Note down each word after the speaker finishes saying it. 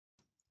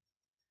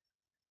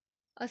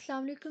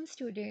Assalamu alaikum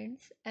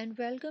students and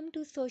welcome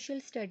to Social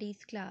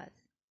Studies class.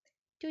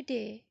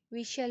 Today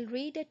we shall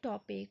read a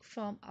topic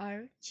from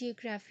our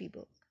geography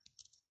book.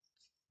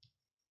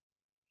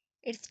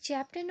 It's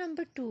chapter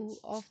number 2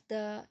 of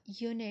the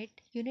unit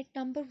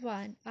number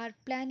 1, our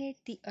planet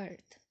the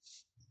Earth.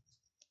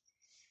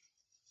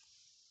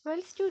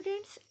 Well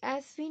students,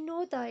 as we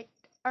know that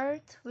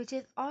Earth, which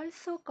is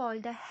also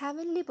called a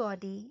heavenly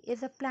body,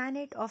 is a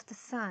planet of the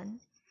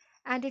sun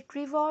and it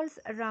revolves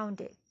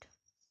around it.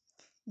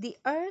 The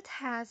Earth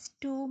has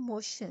two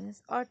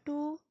motions or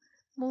two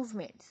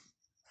movements.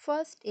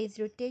 First is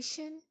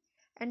rotation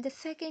and the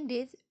second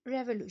is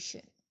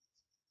revolution.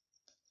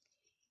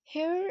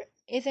 Here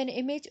is an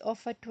image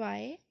of a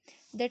toy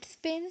that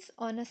spins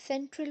on a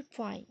central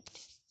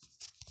point.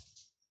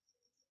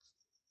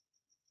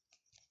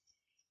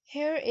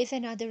 Here is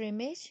another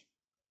image.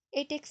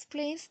 It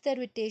explains the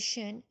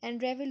rotation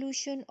and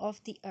revolution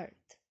of the Earth.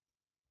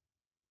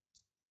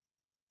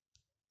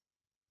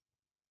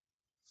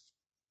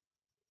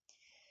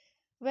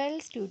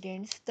 Well,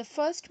 students, the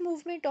first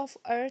movement of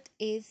Earth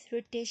is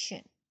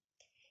rotation.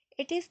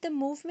 It is the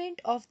movement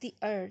of the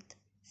Earth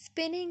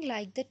spinning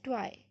like the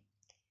toy.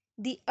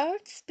 The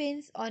Earth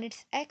spins on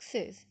its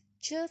axis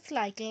just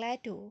like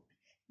Lato.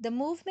 The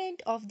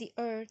movement of the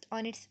Earth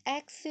on its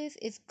axis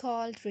is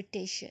called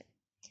rotation.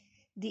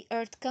 The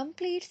Earth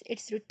completes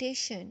its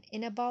rotation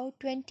in about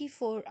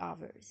 24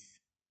 hours.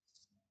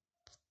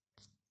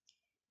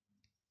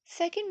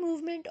 Second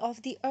movement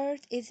of the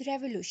Earth is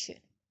revolution.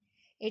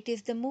 It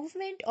is the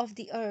movement of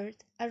the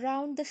Earth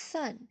around the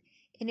Sun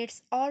in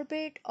its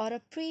orbit or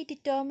a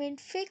predetermined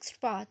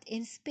fixed path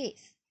in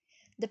space.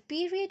 The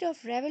period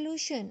of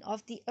revolution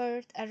of the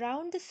Earth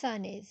around the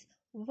Sun is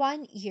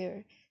 1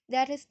 year,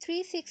 that is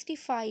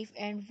 365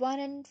 and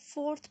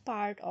 1/4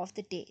 part of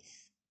the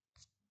days.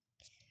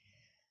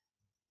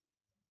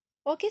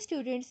 Okay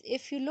students,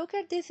 if you look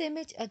at this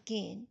image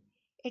again,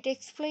 it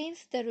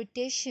explains the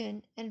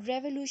rotation and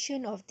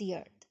revolution of the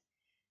Earth.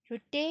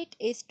 Rotate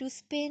is to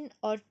spin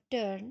or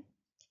turn,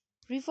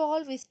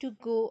 revolve is to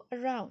go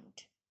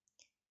around.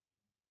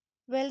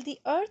 Well, the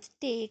Earth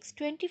takes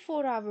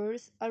 24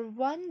 hours or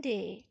 1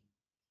 day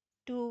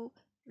to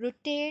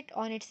rotate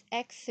on its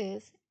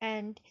axis,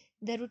 and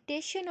the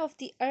rotation of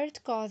the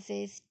Earth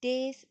causes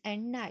days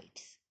and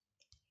nights.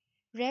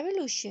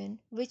 Revolution,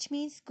 which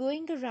means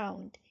going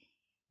around,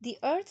 the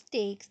Earth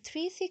takes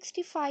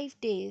 365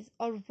 days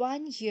or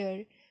 1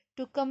 year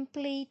to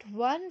complete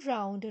one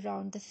round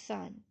around the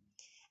Sun,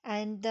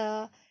 and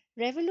the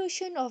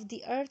revolution of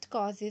the Earth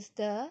causes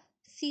the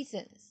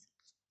seasons.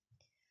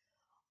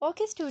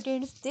 Okay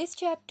students, this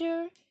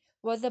chapter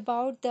was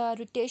about the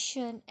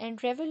rotation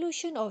and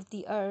revolution of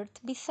the Earth.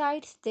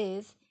 Besides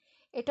this,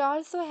 it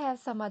also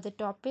has some other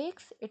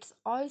topics. It's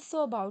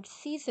also about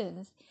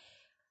seasons.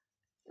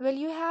 Well,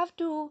 you have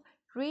to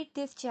read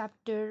this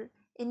chapter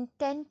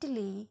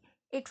intently.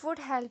 It would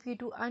help you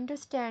to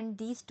understand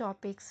these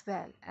topics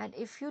well. And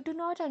if you do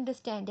not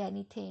understand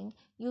anything,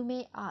 you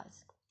may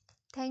ask.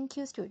 Thank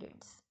you,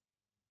 students.